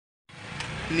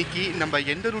இன்னைக்கு நம்ம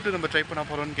எந்த ரூட்டு நம்ம ட்ரை பண்ண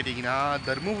போகிறோம்னு கேட்டிங்கன்னா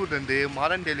தர்மபுரிலேருந்து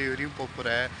மாரண்டஹள்ளி வரையும்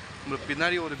போகிறேன். உங்களுக்கு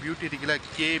பின்னாடி ஒரு பியூட்டி இருக்குல்ல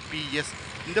K.P.S.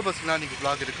 இந்த பஸ்லாம் இன்றைக்கி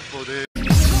vlog இருக்க போகுது.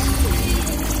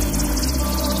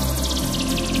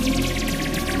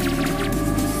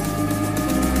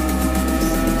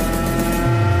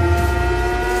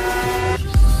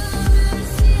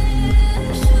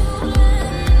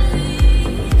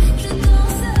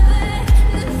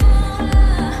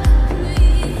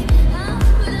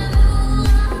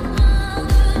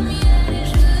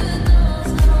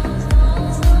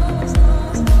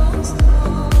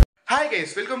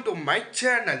 Welcome to my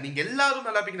channel. நீங்கள் எல்லாரும்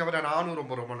நல்லா இருப்பீங்க. நானும்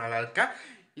ரொம்ப நல்லா இருக்கேன்.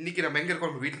 இன்றைக்கி நம்ம எங்கே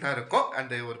இருக்கோம்? நம்ம வீட்டில் தான் இருக்கோம்.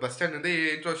 அந்த ஒரு பஸ் ஸ்டாண்ட் வந்து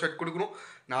இன்ட்ரோ ஷாட் கொடுக்கணும்.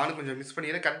 நானும் கொஞ்சம் மிஸ்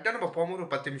பண்ணிடுறேன். கரெக்டாக நம்ம போகும்போது ஒரு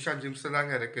 10 நிமிஷம் 5 நிமிஷம்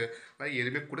தாங்க இருக்குது. ஆனால்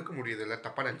எதுவுமே கொடுக்க முடியுது இல்லை,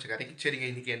 தப்பாக நினச்சிக்காதீங்க. சரிங்க,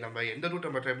 இன்றைக்கி நம்ம எந்த ரூட்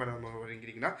நம்ம ட்ரை பண்ண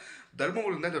போகிறீங்கன்னா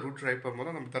தர்மபுரிலேருந்து அந்த ரூட் ட்ரை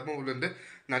பண்ணும்போது நம்ம தர்மபுரிலேருந்து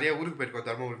நிறைய ஊருக்கு போயிருக்கோம்.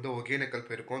 தர்மபுரிலேருந்து ஒகேனக்கல்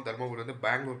போயிருக்கோம், தர்மபுரிலேருந்து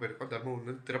பெங்களூர் போயிருக்கோம்,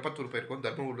 தர்மபுரிலேருந்து திருப்பத்தூர் போயிருக்கோம்,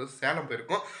 தர்மபுரிலேருந்து சேலம்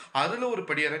போயிருக்கோம். அதில் ஒரு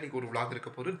படியாக இன்றைக்கி ஒரு vlog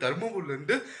இருக்க போகுது.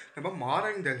 தர்மபுரிலேருந்து நம்ம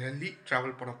மாரண்டஹள்ளி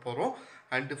ட்ராவல் பண்ண போகிறோம்.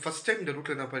 அண்டு ஃபஸ்ட் டைம் இந்த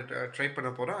ரூட்டில் நான் போய் ட்ரை பண்ண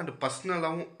போகிறேன். அண்டு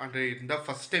பர்சனலாகவும் அண்டு இருந்தால்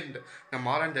ஃபஸ்ட் டைம் நான்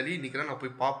மாரண்டஹள்ளி இன்றைக்கி தான் நான்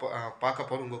போய் பார்க்க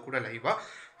போகிறேன் உங்கள் கூட லைவாக.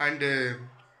 அண்டு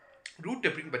ரூட்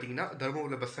எப்படின்னு பார்த்தீங்கன்னா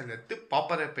தர்மபுரியில் பஸ் ஸ்டாண்ட் எடுத்து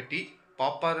பாப்பாரப்பட்டி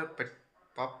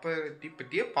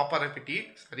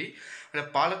சாரி அந்த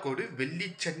பாலக்கோடு,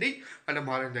 வெள்ளிச்சென்னை அந்த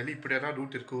மாரண்டஹள்ளி இப்படியான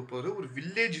ரூட் இருக்க போது. ஒரு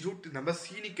வில்லேஜ் ரூட் நம்ம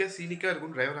சீனிக்காக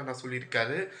இருக்கும் டிரைவர் நான்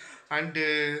சொல்லியிருக்காரு. அண்டு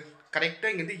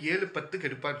கரெக்டாக இங்கேருந்து 7:10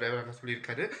 எடுப்பார் டிரைவர் நான்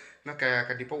சொல்லியிருக்காரு. நான்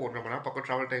கண்டிப்பாக 1.5 மணி நேரம் பக்கம்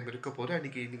ட்ராவல் டைம் இருக்க போது.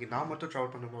 இன்றைக்கி நான் மட்டும்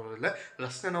ட்ராவல் பண்ண போகிறதில்ல,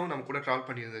 ரஸ்னனாவும் நம்ம கூட ட்ராவல்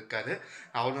பண்ணியிருந்திருக்காரு.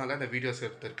 அவரால் இந்த வீடியோஸ்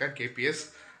எடுத்திருக்கேன். K.P.S.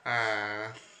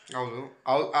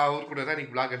 அவர் கூட தான்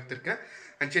இன்றைக்கி vlog எடுத்திருக்கேன்.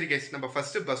 சரி கைஸ், நம்ம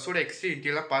ஃபஸ்ட்டு பஸ்ஸோட எக்ஸ்ட்ரா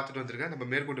இன்டீரியலாக பார்த்துட்டு வந்துருக்கேன்.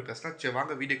 நம்ம மேற்கொண்டு பேசலாம். சரி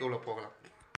வாங்க வீடியோக்குள்ளே போகலாம்.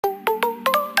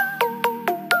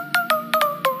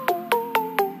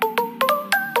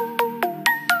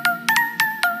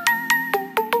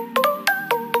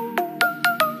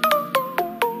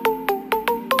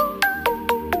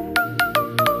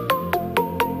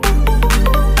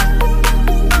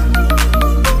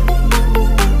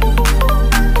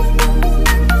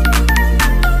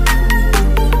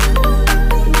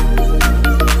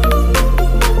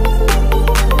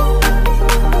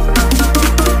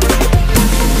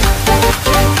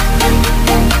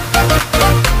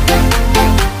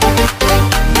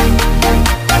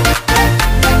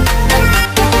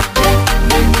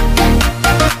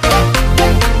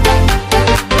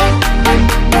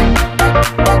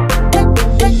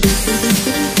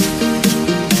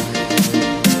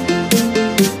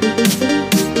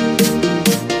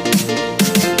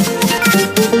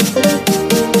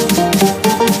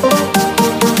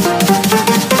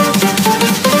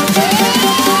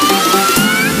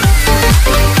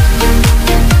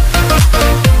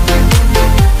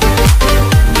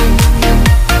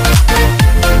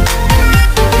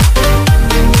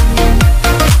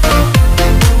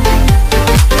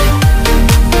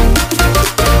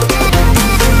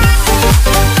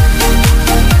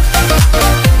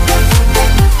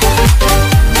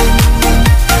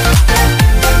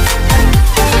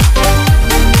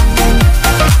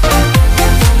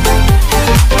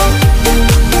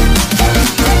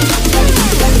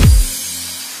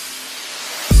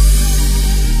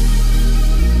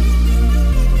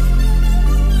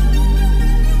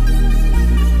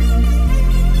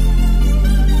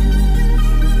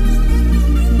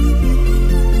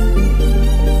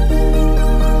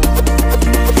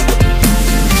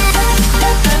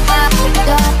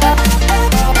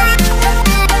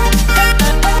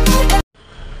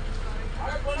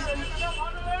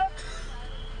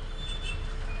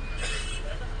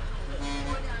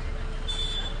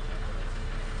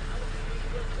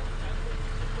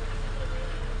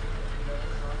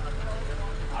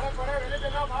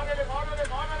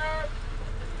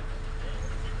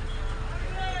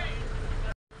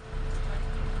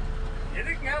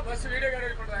 பஸ் வீடியோ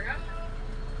ரெடி பண்றாங்க.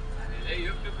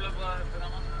 யூடியூப்ல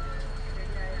போறாமா?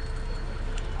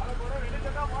 அட போற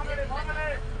வெளிச்சதா வாங்கலே.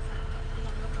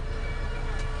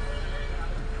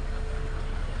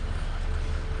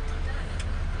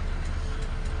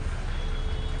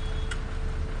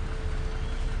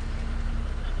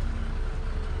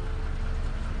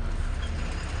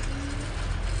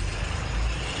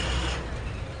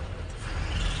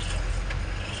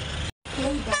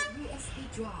 K.P.S.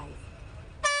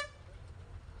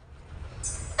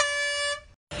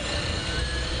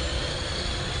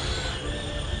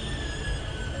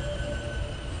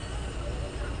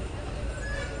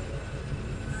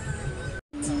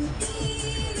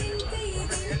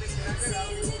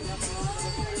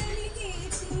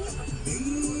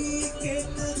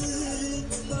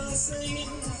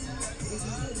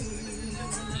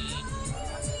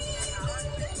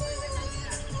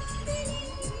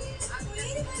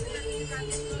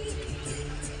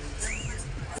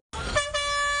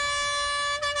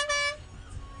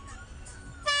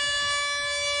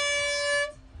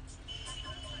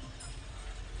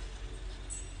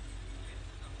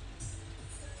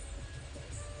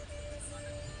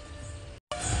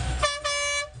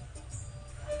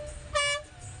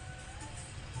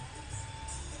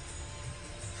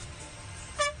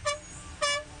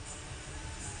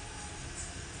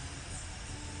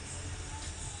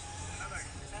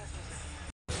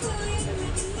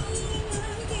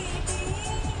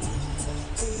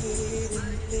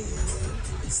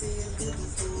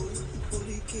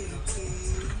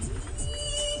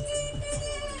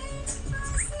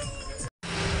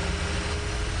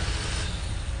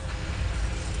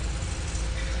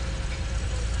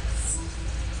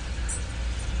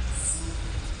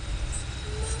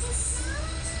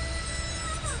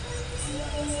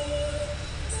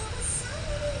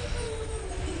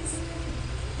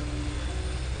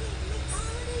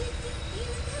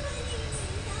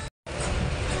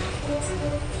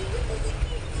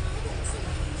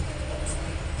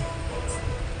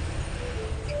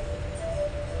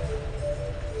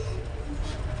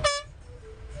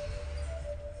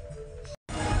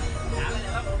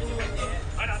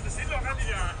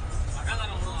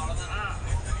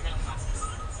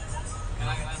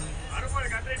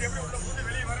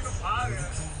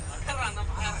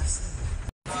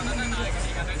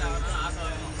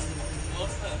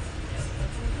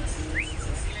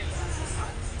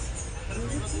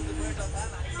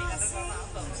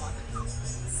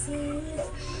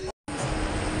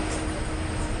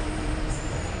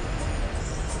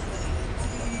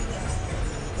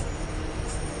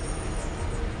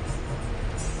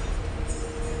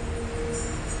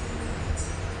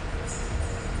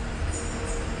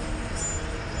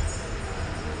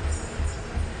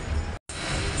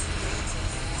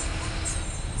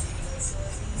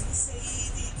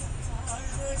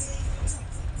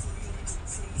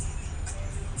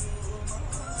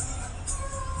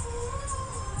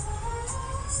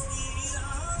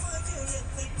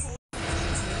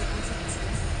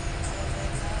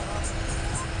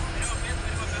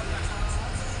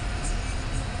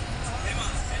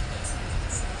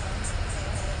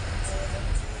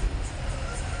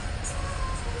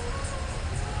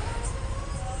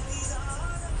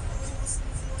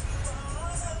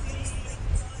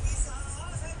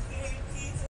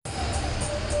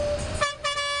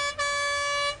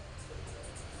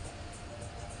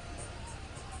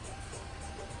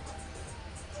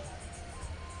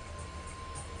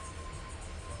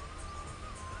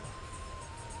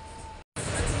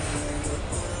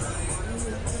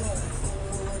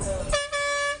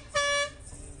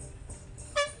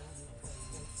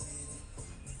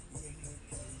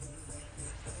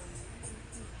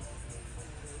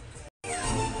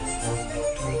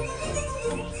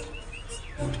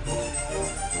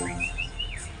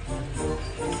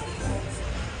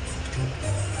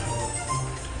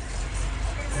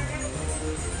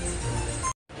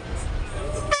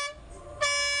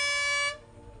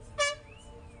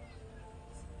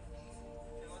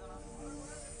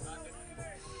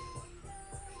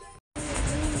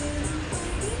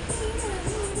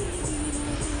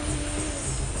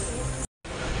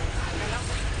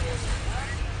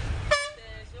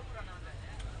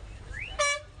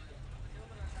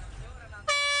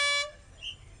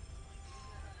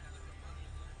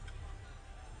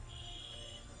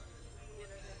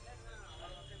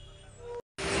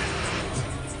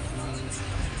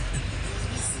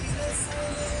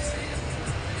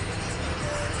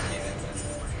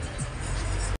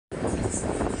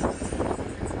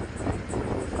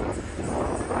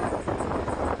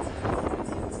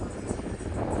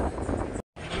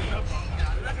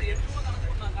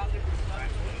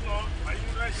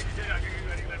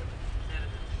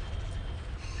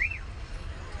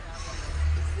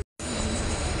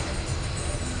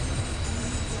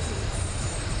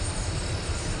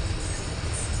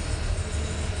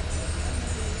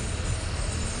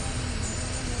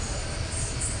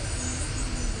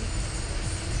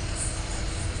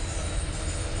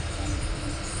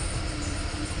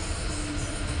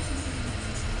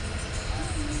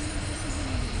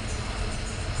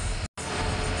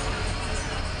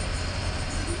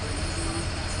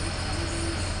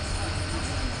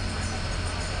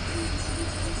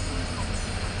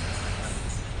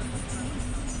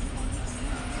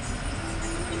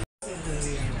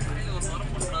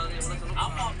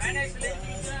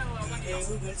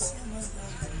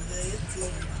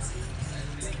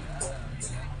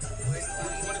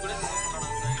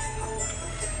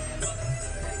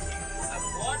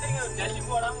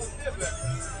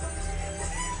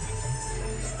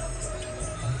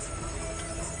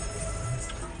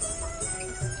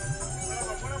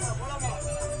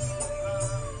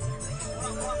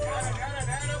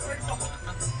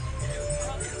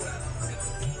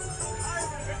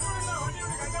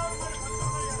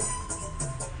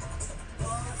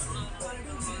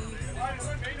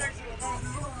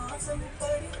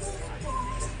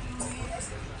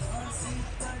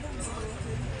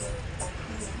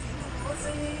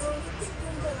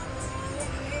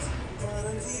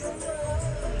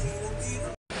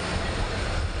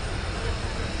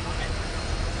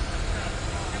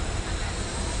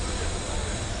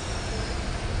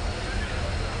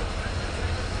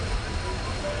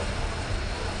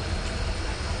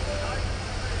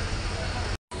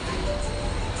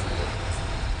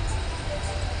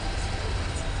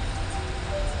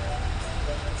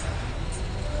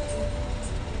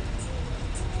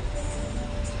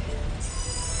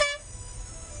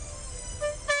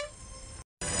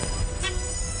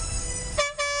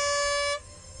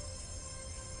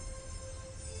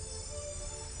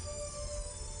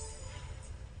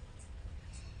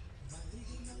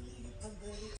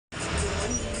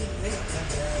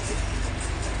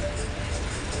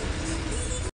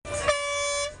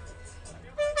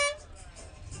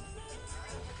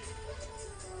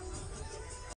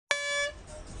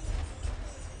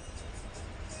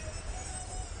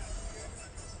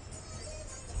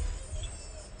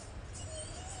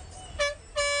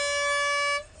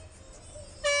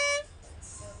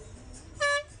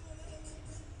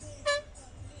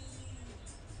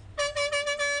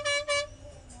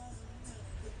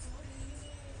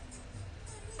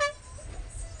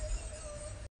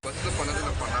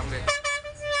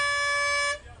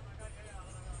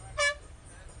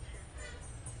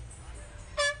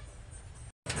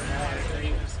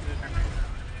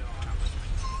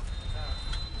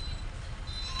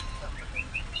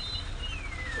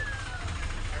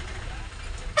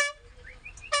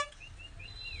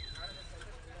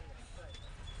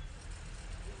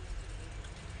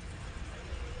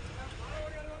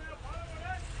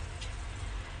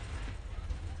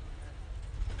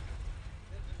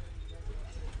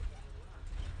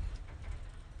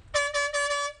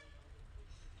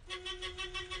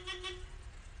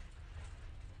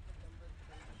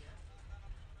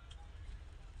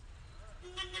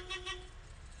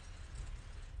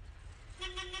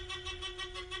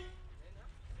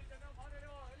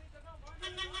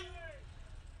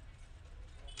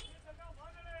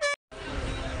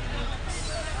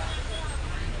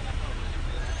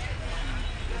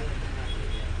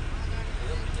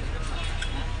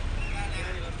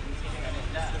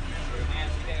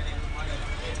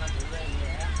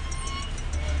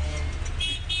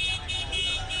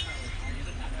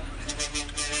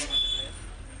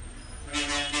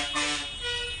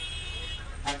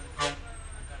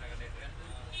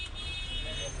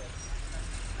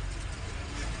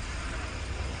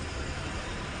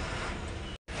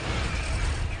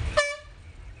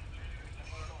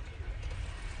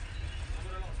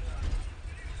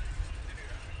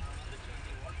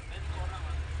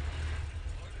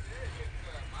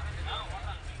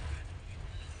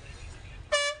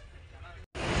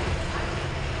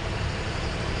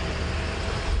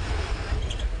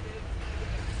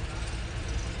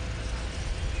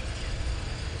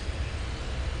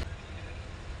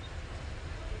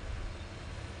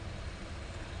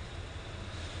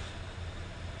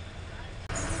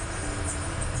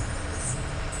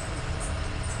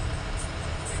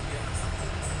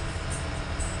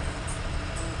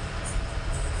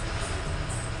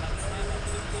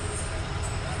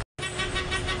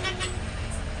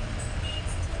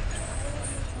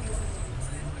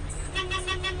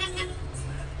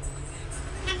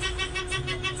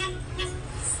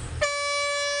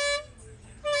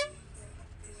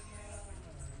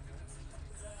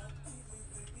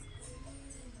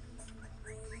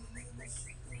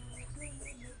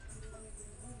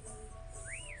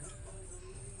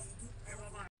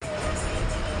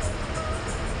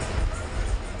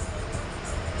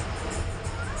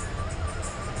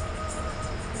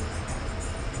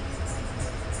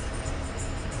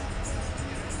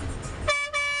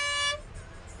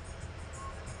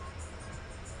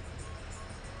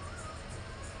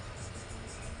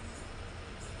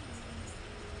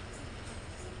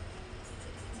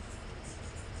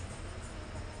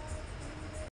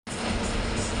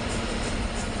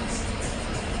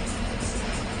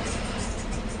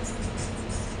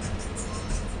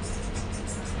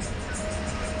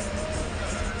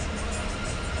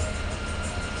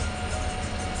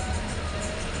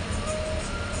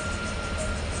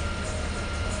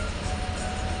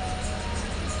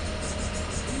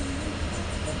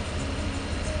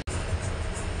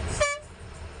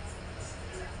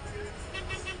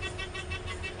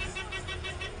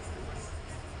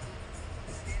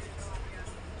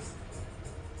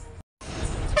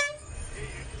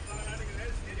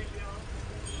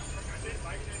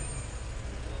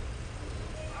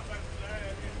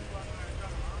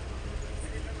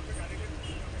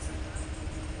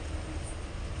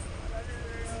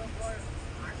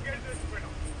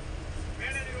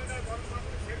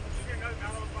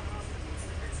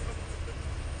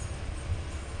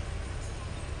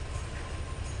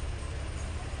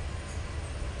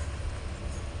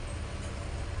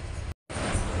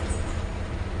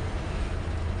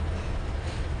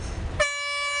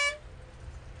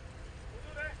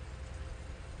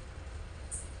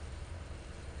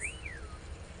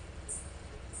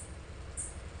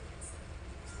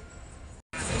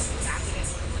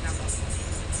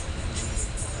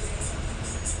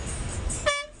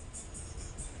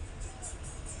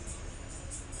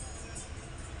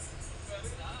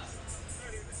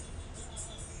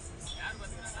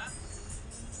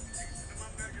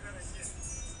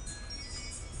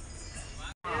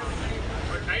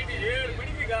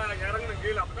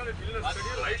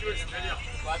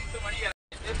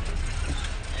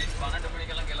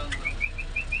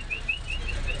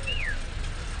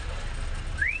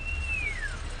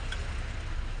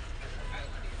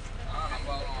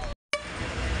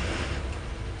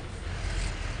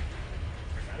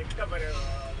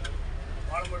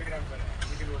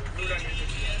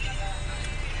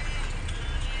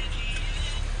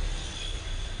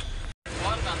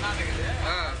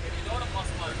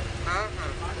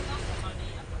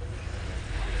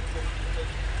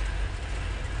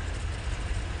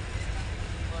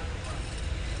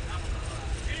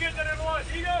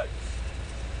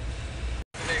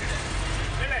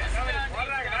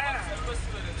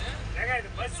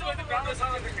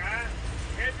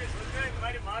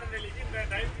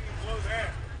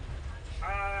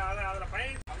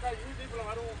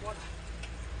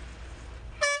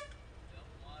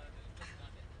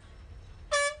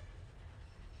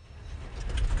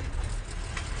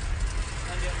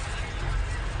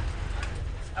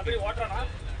 Sabri water na?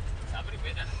 Sabri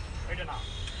beda na. Beda na.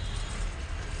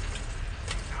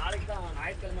 நாளைக்கு தான்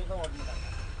ஞாயிற்றுக்கிழமை தான் ஓட்ட மாட்டாங்க.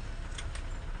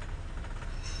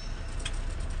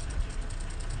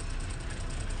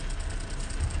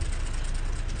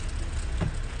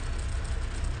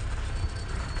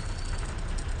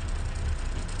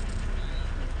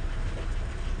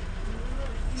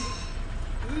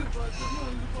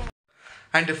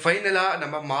 அண்ட் ஃபைனலாக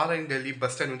நம்ம மாரண்டஹள்ளி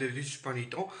பஸ் ஸ்டாண்ட் வந்து ரீச்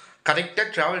பண்ணிட்டோம். கரெக்டாக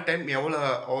ட்ராவல் டைம் எவ்வளோ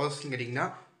ஹவர்ஸ்ன்னு கேட்டிங்கன்னா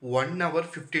 1 hour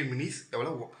 15 minutes.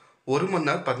 எவ்வளோ 1 மணி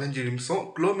நேரம் 15 நிமிஷம்.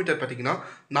 கிலோமீட்டர் பார்த்தீங்கன்னா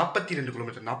 42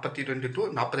 கிலோமீட்டர், 42 to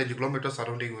 45 கிலோமீட்டர்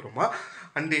சரௌண்டிங் வருமா.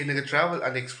 அண்ட் எனக்கு ட்ராவல்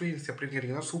அந்த எக்ஸ்பீரியன்ஸ் எப்படின்னு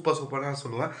கேட்டிங்கன்னா சூப்பராக நான்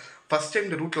சொல்லுவேன். ஃபஸ்ட் டைம்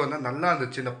இந்த ரூட்டில் வந்தால் நல்லா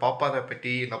இருந்துச்சு. இந்த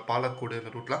பாப்பாரப்பட்டி, இந்த பாலக்கோடு,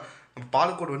 இந்த ரூட்லாம். நம்ம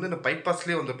பாலக்கோடு வந்து இந்த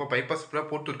பைபாஸ்லேயே வந்திருப்போம். பைபாஸ் ஃபுல்லாக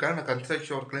போட்டுருக்காங்க. நான்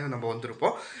கன்ஸ்ட்ரக்ஷன் ஒர்க்லேயே நம்ம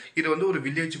வந்திருப்போம். இது வந்து ஒரு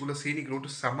வில்லேஜுக்குள்ளே சீனிக் ரூட்டு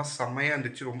செம்மையாக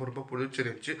இருந்துச்சு. ரொம்ப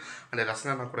பிடிச்சிருந்துச்சு. அந்த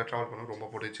ரசனா நான் கூட ட்ராவல் பண்ண ரொம்ப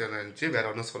பிடிச்சிருந்துச்சு.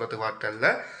 வேறு ஒன்றும் சொல்கிறதுக்கு வார்த்தை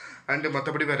இல்லை. அண்டு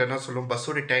மற்றபடி வேறு என்ன சொல்லுவோம்,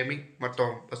 பஸ்ஸோட டைமிங்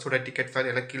மொத்தம் பஸ்ஸோட டிக்கெட் ஃபேர்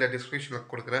எல்லாம் கீழே டிஸ்கிரிப்ஷனில்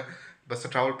கொடுக்குறேன். பஸ்ஸை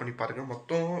ட்ராவல் பண்ணி பாருங்கள்.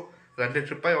 மொத்தம் 2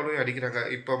 ட்ரிப்பாக எவ்வளோ அடிக்கிறாங்க.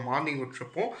 இப்போ மார்னிங் ஒரு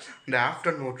ட்ரிப்பும், இந்த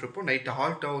ஆஃப்டர்நூன் ஒரு ட்ரிப்பும், நைட்டு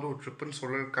ஹால்ட் ஆகுது ஒரு ட்ரிப்புன்னு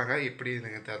சொல்லியிருக்காங்க. எப்படி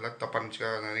எனக்கு தெரியல,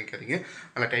 தப்பாக நினைக்காதீங்க.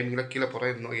 அந்த டைமிங்கில் கீழே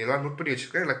போகிறேன். இன்னும் எல்லாம் நோட் பண்ணி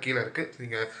வச்சுருக்கேன். எல்லாம் கீழே இருக்குது,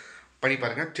 நீங்கள் பண்ணி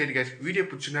பாருங்கள். சரி guys, வீடியோ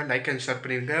பிடிச்சிருந்தா லைக் அண்ட் ஷேர்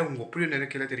பண்ணிடுங்க. உங்கள் ஒப்பீனியன் என்ன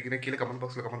கீழே தெரிவிக்கிறேன், கீழே கமெண்ட்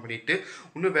பாக்ஸில் கமெண்ட் பண்ணிவிட்டு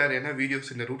இன்னும் வேறு என்ன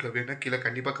வீடியோஸ் இந்த ரூட்டில் வேணும்னா கீழே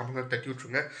கண்டிப்பாக கமெண்ட் தட்டி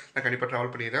விட்ருங்க. நான் கண்டிப்பாக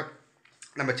ட்ராவல் பண்ணிடுறேன்.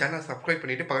 நம்ம சேனல் சப்ஸ்கிரைப்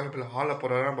பண்ணிவிட்டு பக்கத்தில் ஹாலில்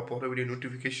போகிறதா நம்ம போகிற வீடியோ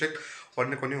நோட்டிஃபிகேஷன்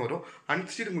உடனே வரும்.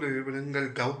 அன்ஸ்டில் உங்கள்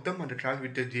Gautham and travel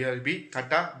with GRB.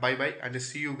 Tata, by and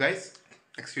see you guys.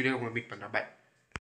 Next video உங்களை மீட் பண்ணுறேன். பை.